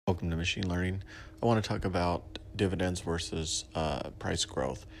Welcome to Machine Learning. I want to talk about dividends versus price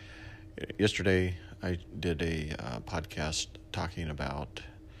growth. Yesterday, I did a podcast talking about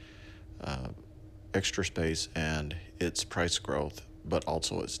Extra Space and its price growth, but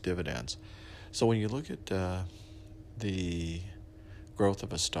also its dividends. So when you look at the growth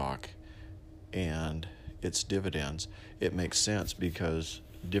of a stock and its dividends, it makes sense because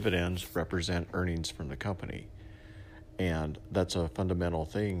dividends represent earnings from the company. And that's a fundamental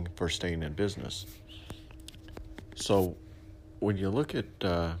thing for staying in business. So when you look at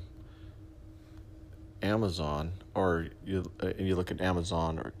Amazon, or you look at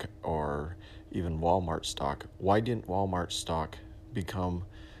Amazon or even Walmart stock, why didn't Walmart stock become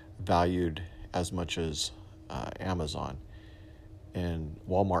valued as much as Amazon? And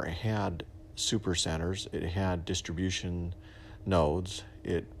Walmart had super centers, it had distribution nodes,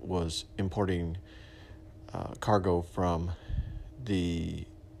 it was importing cargo from the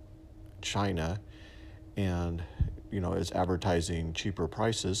China, and is advertising cheaper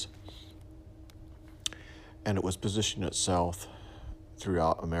prices, and it was positioning itself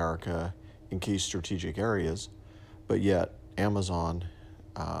throughout America in key strategic areas, but yet Amazon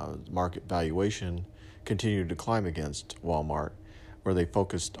market valuation continued to climb against Walmart, where they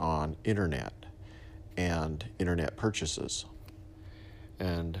focused on internet and internet purchases.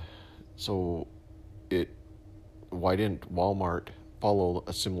 And so why didn't Walmart follow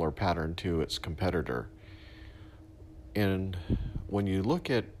a similar pattern to its competitor? And when you look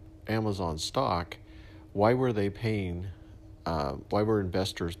at Amazon stock, why were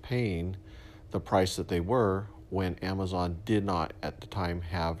investors paying the price that they were when Amazon did not at the time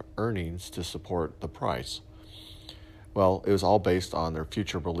have earnings to support the price? Well, it was all based on their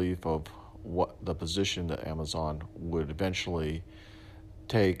future belief of what the position that Amazon would eventually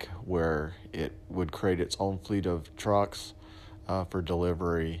take, where it would create its own fleet of trucks for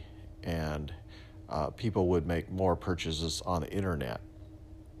delivery, and people would make more purchases on the internet.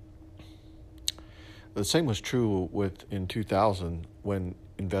 The same was true in 2000, when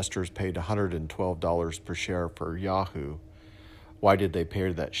investors paid $112 per share for Yahoo. Why did they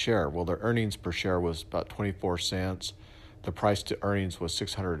pay that share? Well, their earnings per share was about 24 cents. The price to earnings was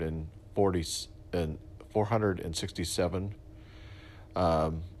 467.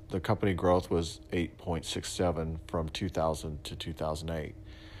 The company growth was 8.67 from 2000 to 2008.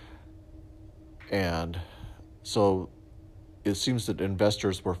 And so it seems that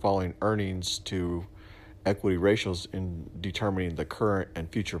investors were following earnings to equity ratios in determining the current and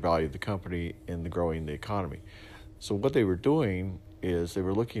future value of the company in growing the economy. So what they were doing is they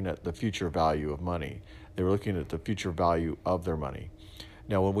were looking at the future value of money. They were looking at the future value of their money.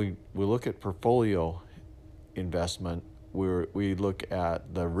 Now, when we look at portfolio investment, we look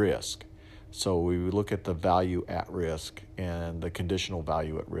at the risk. So we look at the value at risk and the conditional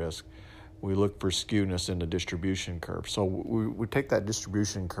value at risk. We look for skewness in the distribution curve. So we take that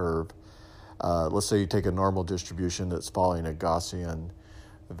distribution curve. Let's say you take a normal distribution that's following a Gaussian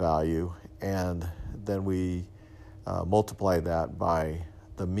value, and then we multiply that by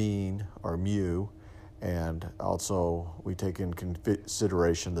the mean, or mu, and also we take in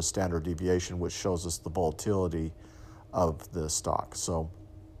consideration the standard deviation, which shows us the volatility of the stock. So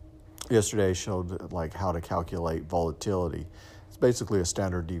yesterday I showed how to calculate volatility. It's basically a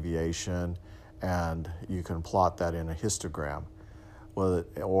standard deviation, and you can plot that in a histogram,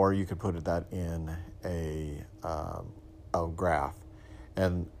 or you could put that in a graph.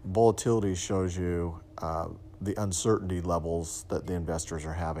 And volatility shows you the uncertainty levels that the investors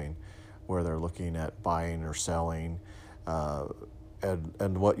are having, where they're looking at buying or selling,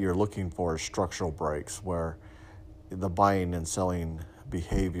 and what you're looking for is structural breaks, where the buying and selling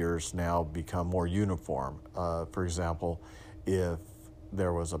behaviors now become more uniform. For example, if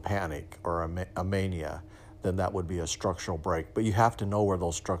there was a panic or a mania, then that would be a structural break. But you have to know where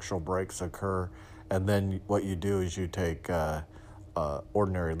those structural breaks occur, and then what you do is you take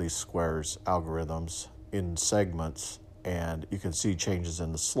ordinary least squares algorithms in segments, and you can see changes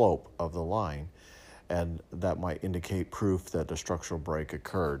in the slope of the line, and that might indicate proof that a structural break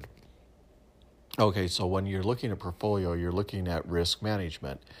occurred. Okay, so when you're looking at portfolio, you're looking at risk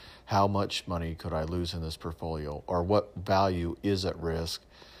management. How much money could I lose in this portfolio, or what value is at risk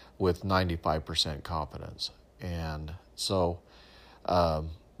with 95% confidence? And so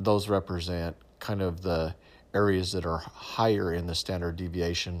those represent kind of the areas that are higher in the standard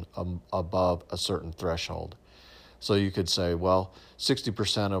deviation above a certain threshold. So you could say, well,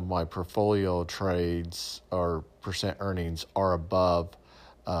 60% of my portfolio trades or percent earnings are above,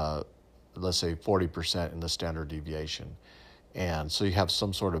 let's say 40% in the standard deviation. And so you have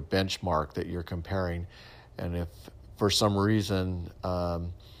some sort of benchmark that you're comparing. And if for some reason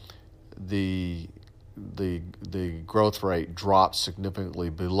the the growth rate drops significantly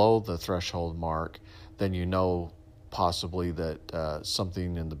below the threshold mark, then you know possibly that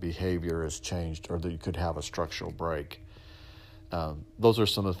something in the behavior has changed, or that you could have a structural break. Those are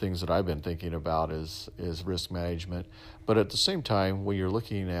some of the things that I've been thinking about is risk management. But at the same time, when you're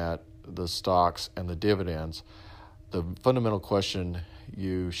looking at the stocks and the dividends, the fundamental question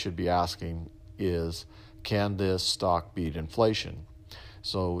you should be asking is, can this stock beat inflation?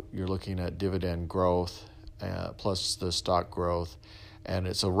 So you're looking at dividend growth plus the stock growth, and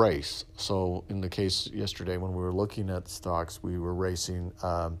it's a race. So in the case yesterday when we were looking at stocks, we were racing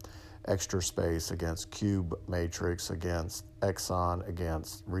Extra Space against Cube Matrix, against Exxon,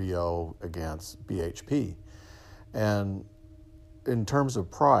 against Rio, against BHP. And in terms of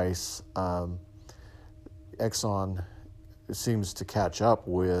price, Exxon seems to catch up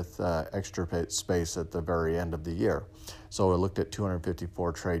with Extra Space at the very end of the year. So I looked at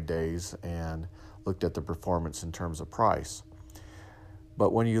 254 trade days and looked at the performance in terms of price.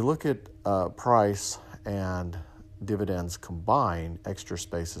 But when you look at price and dividends combined, Extra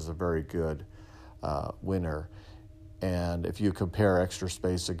Space is a very good winner. And if you compare Extra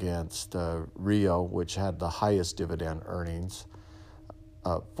Space against Rio, which had the highest dividend earnings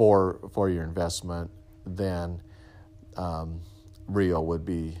for your investment, then Rio would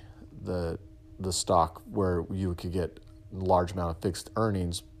be the stock where you could get a large amount of fixed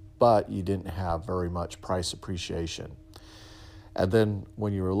earnings, but you didn't have very much price appreciation. And then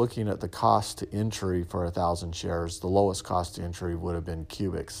when you were looking at the cost to entry for 1,000 shares, the lowest cost to entry would have been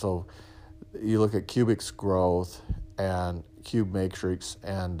Cubic. So you look at Cubic's growth and Cube Matrix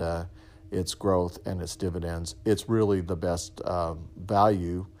and its growth and its dividends, it's really the best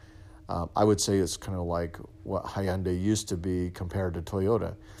value. I would say it's kind of like what Hyundai used to be compared to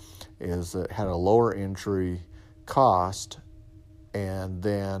Toyota, is it had a lower entry cost, and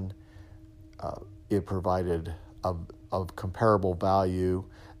then it provided a comparable value.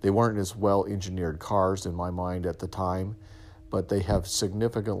 They weren't as well engineered cars in my mind at the time, but they have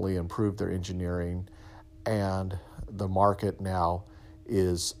significantly improved their engineering, and the market now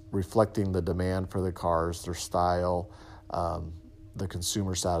is reflecting the demand for the cars, their style, the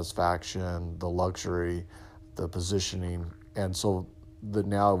consumer satisfaction, the luxury, the positioning. And so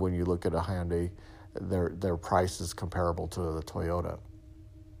now when you look at a Hyundai, their price is comparable to the Toyota.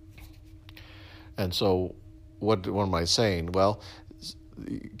 And so what am I saying? Well,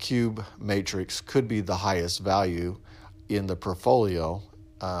 Cube Matrix could be the highest value in the portfolio.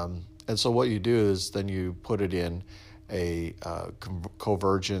 And so what you do is then you put it in a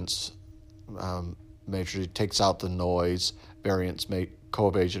convergence matrix. It takes out the noise, covariance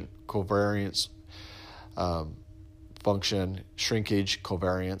function, shrinkage,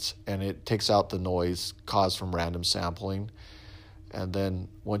 covariance, and it takes out the noise caused from random sampling. And then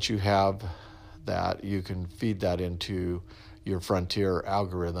once you have that, you can feed that into your Frontier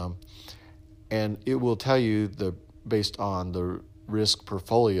algorithm, and it will tell you, based on the risk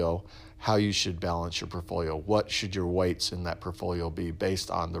portfolio, how you should balance your portfolio. What should your weights in that portfolio be based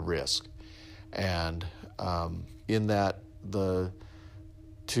on the risk? And in that, the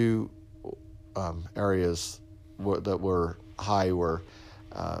two areas that were high were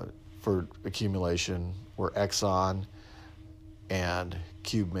for accumulation were Exxon and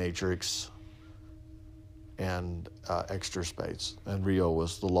Cube Matrix and Extra Space. And Rio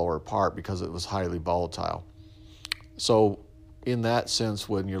was the lower part because it was highly volatile. So in that sense,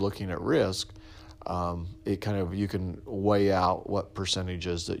 when you're looking at risk, you can weigh out what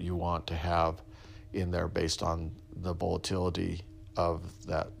percentages that you want to have in there based on the volatility of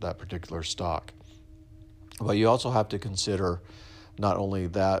that particular stock. But you also have to consider not only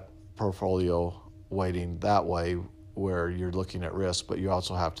that portfolio weighting that way where you're looking at risk, but you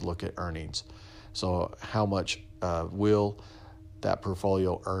also have to look at earnings. So how much will that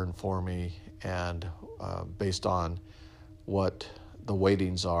portfolio earn for me, and based on what the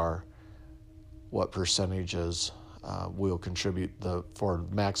weightings are, what percentages will contribute for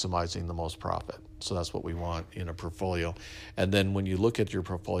maximizing the most profit. So that's what we want in a portfolio. And then when you look at your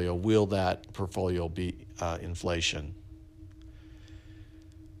portfolio, will that portfolio beat inflation?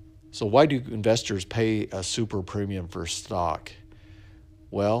 So why do investors pay a super premium for stock?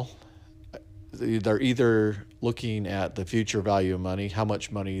 Well, they're either looking at the future value of money, how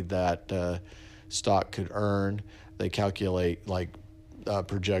much money that stock could earn. They calculate like a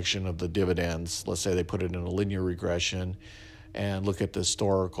projection of the dividends. Let's say they put it in a linear regression and look at the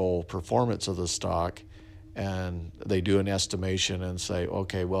historical performance of the stock, and they do an estimation and say,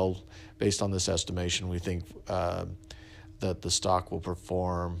 okay, well, based on this estimation, we think that the stock will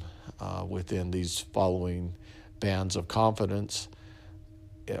perform within these following bands of confidence.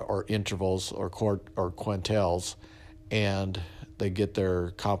 or intervals or quintiles, and they get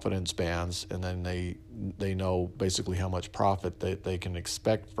their confidence bands, and then they know basically how much profit they can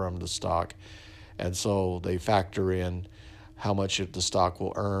expect from the stock, and so they factor in how much the stock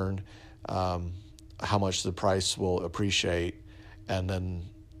will earn, how much the price will appreciate, and then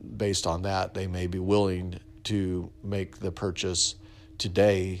based on that, they may be willing to make the purchase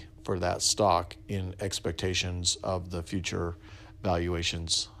today for that stock in expectations of the future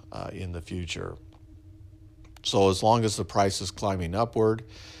valuations in the future. So as long as the price is climbing upward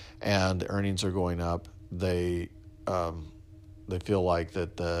and earnings are going up, they feel like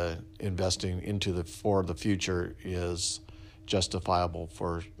that the investing for the future is justifiable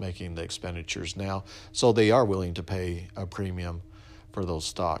for making the expenditures now. So they are willing to pay a premium for those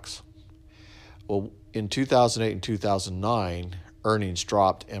stocks. Well, in 2008 and 2009, earnings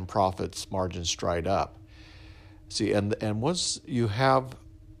dropped and profits margins dried up. See, and once you have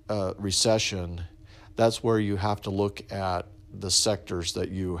a recession, that's where you have to look at the sectors that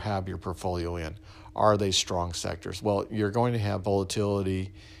you have your portfolio in. Are they strong sectors? Well, you're going to have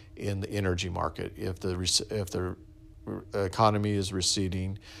volatility in the energy market. If the economy is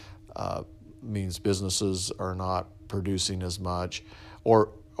receding, means businesses are not producing as much, or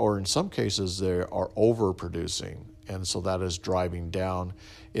in some cases they are overproducing, and so that is driving down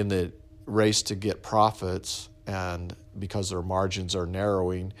in the race to get profits, and because their margins are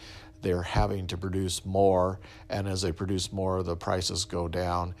narrowing, they're having to produce more, and as they produce more, the prices go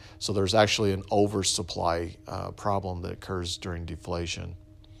down. So there's actually an oversupply problem that occurs during deflation.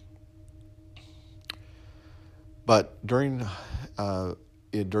 But during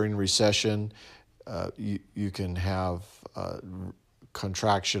recession, you can have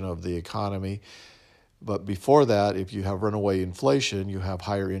contraction of the economy. But before that, if you have runaway inflation, you have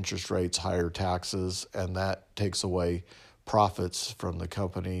higher interest rates, higher taxes, and that takes away profits from the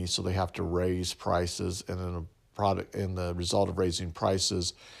company. So they have to raise prices, and in the result of raising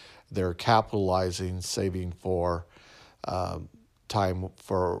prices, they're capitalizing, saving for time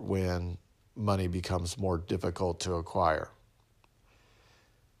for when money becomes more difficult to acquire.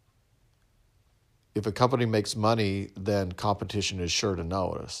 If a company makes money, then competition is sure to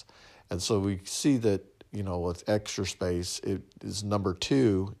notice. And so we see that, with Extra Space, it is number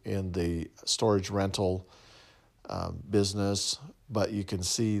 2 in the storage rental business, but you can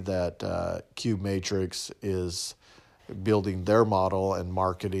see that Cube Matrix is building their model and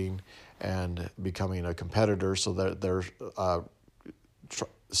marketing and becoming a competitor, so that they're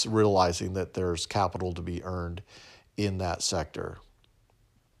realizing that there's capital to be earned in that sector.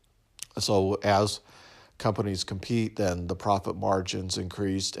 So as companies compete, then the profit margins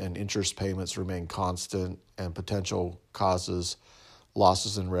increased and interest payments remain constant, and potential causes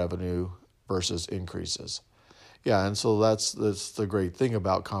losses in revenue versus increases. Yeah, and so that's the great thing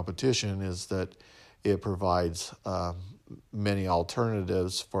about competition, is that it provides many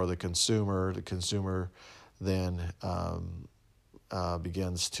alternatives for the consumer. The consumer then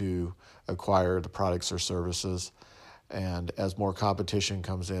begins to acquire the products or services, and as more competition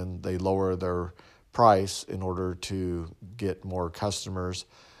comes in, they lower their price in order to get more customers.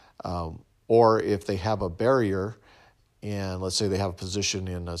 Or if they have a barrier, and let's say they have a position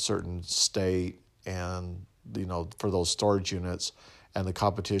in a certain state, and for those storage units, and the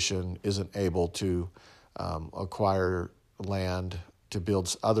competition isn't able to acquire land to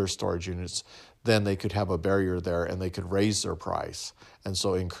build other storage units, then they could have a barrier there, and they could raise their price, and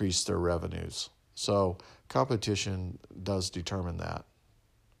so increase their revenues. So competition does determine that.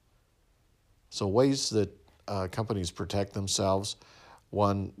 So ways that companies protect themselves: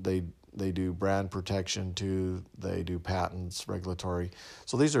 1, they do brand protection; 2, they do patents, regulatory.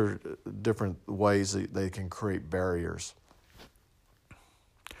 So these are different ways that they can create barriers.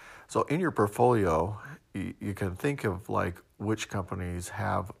 So in your portfolio, you can think of which companies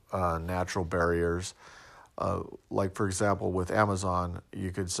have natural barriers. Like, for example, with Amazon,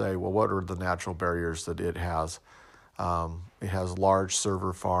 you could say, well, what are the natural barriers that it has? It has large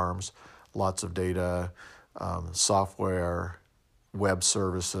server farms, lots of data, software, web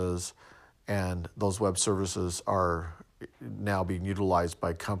services, and those web services are now being utilized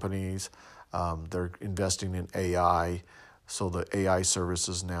by companies. They're investing in AI, so the AI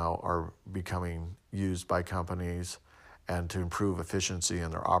services now are becoming used by companies and to improve efficiency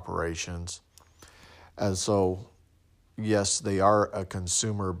in their operations. And so, yes, they are a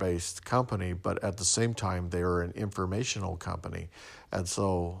consumer-based company, but at the same time, they are an informational company. And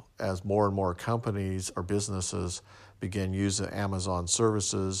so as more and more companies or businesses begin using Amazon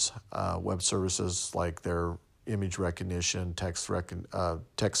services, web services like their image recognition, text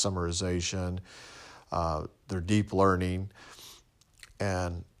summarization, their deep learning,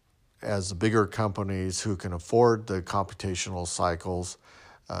 And as the bigger companies who can afford the computational cycles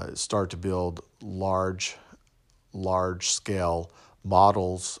start to build large scale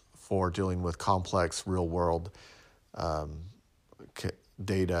models for dealing with complex real world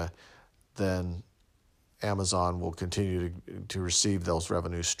data, then Amazon will continue to receive those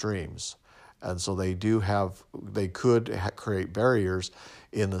revenue streams. And so they could create barriers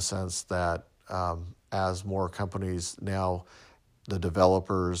in the sense that as more companies now, the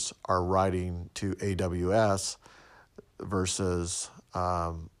developers are writing to AWS versus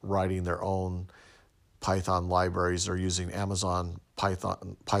writing their own Python libraries or using Amazon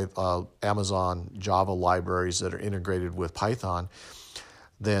Java libraries that are integrated with Python,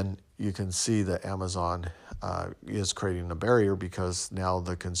 then you can see that Amazon is creating a barrier because now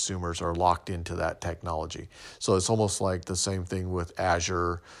the consumers are locked into that technology. So it's almost like the same thing with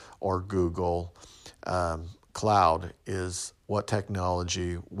Azure or Google. Cloud is what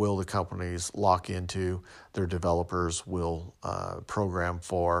technology will the companies lock into, their developers will program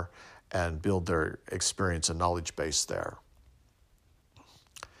for, and build their experience and knowledge base there.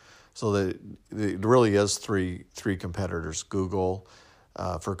 So it really is three competitors. Google,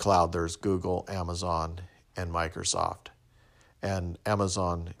 for cloud, there's Google, Amazon, and Microsoft. And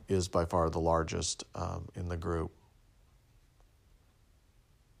Amazon is by far the largest in the group.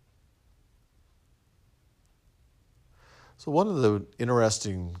 So one of the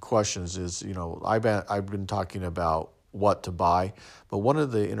interesting questions is, I've been talking about what to buy, but one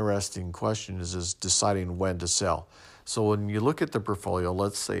of the interesting questions is deciding when to sell. So when you look at the portfolio,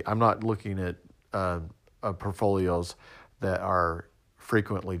 let's say I'm not looking at portfolios that are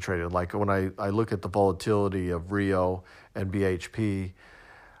frequently traded. Like when I look at the volatility of Rio and BHP,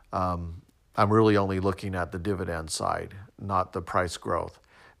 I'm really only looking at the dividend side, not the price growth,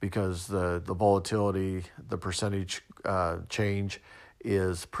 because the volatility, the percentage change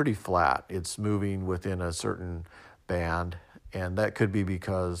is pretty flat. It's moving within a certain band, and that could be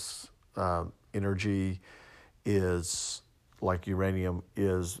because energy is, like uranium,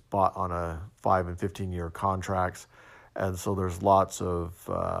 is bought on a 5 and 15-year contracts, and so there's lots of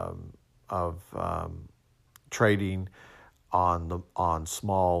trading on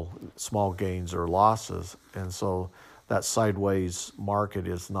small gains or losses, and so that sideways market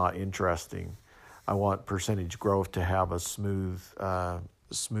is not interesting. I want percentage growth to have a smooth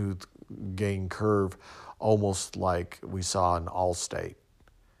gain curve, almost like we saw in Allstate.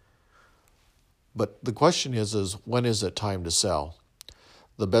 But the question is when is it time to sell?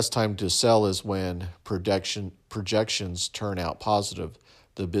 The best time to sell is when projections turn out positive.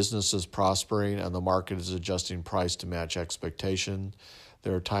 The business is prospering and the market is adjusting price to match expectation.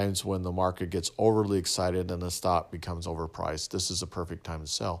 There are times when the market gets overly excited and the stock becomes overpriced. This is a perfect time to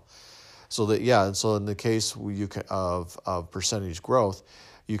sell. So in the case of percentage growth,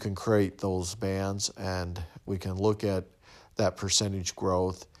 you can create those bands, and we can look at that percentage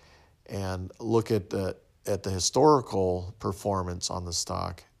growth and look at the historical performance on the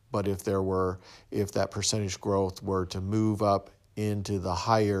stock. But if that percentage growth were to move up into the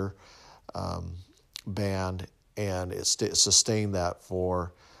higher band and it sustain that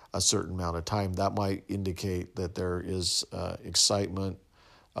for a certain amount of time, that might indicate that there is excitement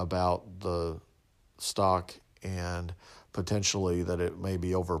about the stock and potentially that it may be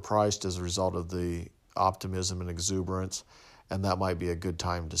overpriced as a result of the optimism and exuberance, and that might be a good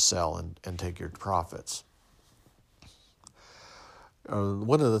time to sell and take your profits.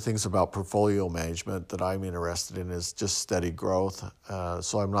 One of the things about portfolio management that I'm interested in is just steady growth.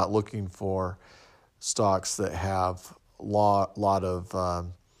 So I'm not looking for stocks that have a lot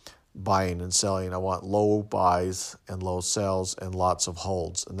of buying and selling. I want low buys and low sells and lots of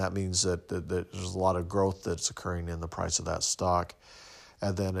holds. And that means that there's a lot of growth that's occurring in the price of that stock.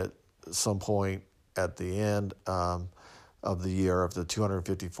 And then at some point at the end of the year, of the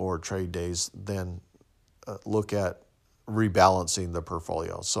 254 trade days, then look at rebalancing the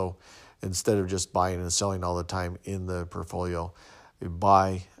portfolio. So instead of just buying and selling all the time in the portfolio, you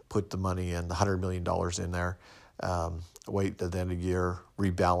buy, put the money in, the $100 million in there, wait at the end of the year,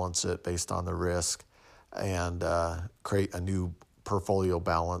 rebalance it based on the risk, and create a new portfolio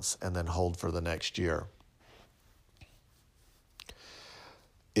balance, and then hold for the next year.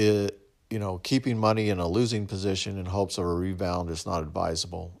 Keeping money in a losing position in hopes of a rebound is not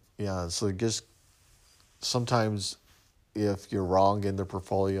advisable. So just sometimes if you're wrong in the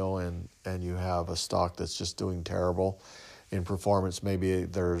portfolio and you have a stock that's just doing terrible in performance, maybe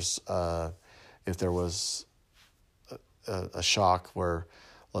there's if there was a shock where,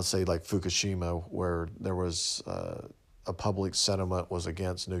 let's say like Fukushima, where there was a public sentiment was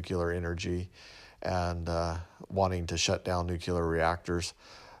against nuclear energy, and wanting to shut down nuclear reactors,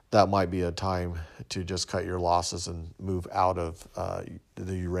 that might be a time to just cut your losses and move out of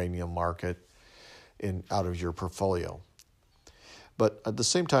the uranium market out of your portfolio. But at the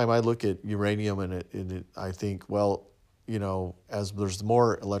same time, I look at uranium and I think, well, as there's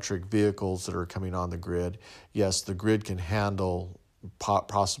more electric vehicles that are coming on the grid, yes, the grid can handle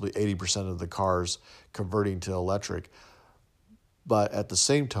possibly 80% of the cars converting to electric. But at the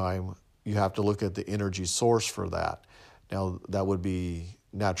same time, you have to look at the energy source for that. Now, that would be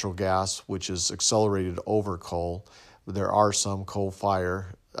natural gas, which is accelerated over coal. There are some coal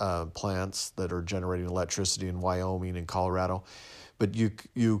fire plants that are generating electricity in Wyoming and Colorado, but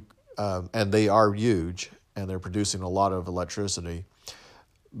and they are huge, and they're producing a lot of electricity.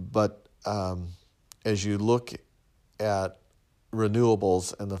 But as you look at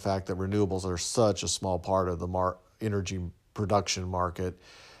renewables and the fact that renewables are such a small part of the energy production market,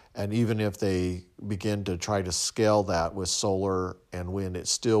 and even if they begin to try to scale that with solar and wind, it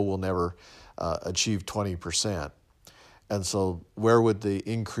still will never achieve 20%. And so where would the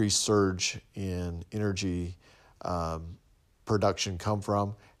increased surge in energy production come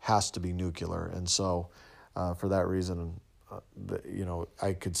from? Has to be nuclear. And so for that reason,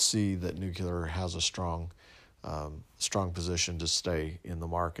 I could see that nuclear has a strong position to stay in the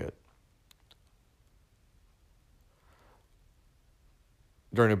market.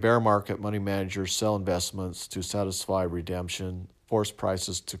 During a bear market, money managers sell investments to satisfy redemption, force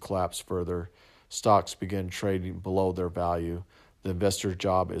prices to collapse further, stocks begin trading below their value. The investor's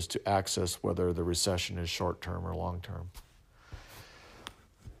job is to access whether the recession is short-term or long-term.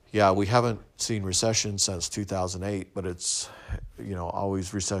 Yeah, we haven't seen recession since 2008, but it's,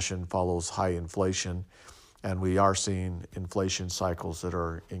 always recession follows high inflation, and we are seeing inflation cycles that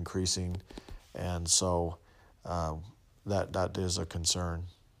are increasing, and so that is a concern.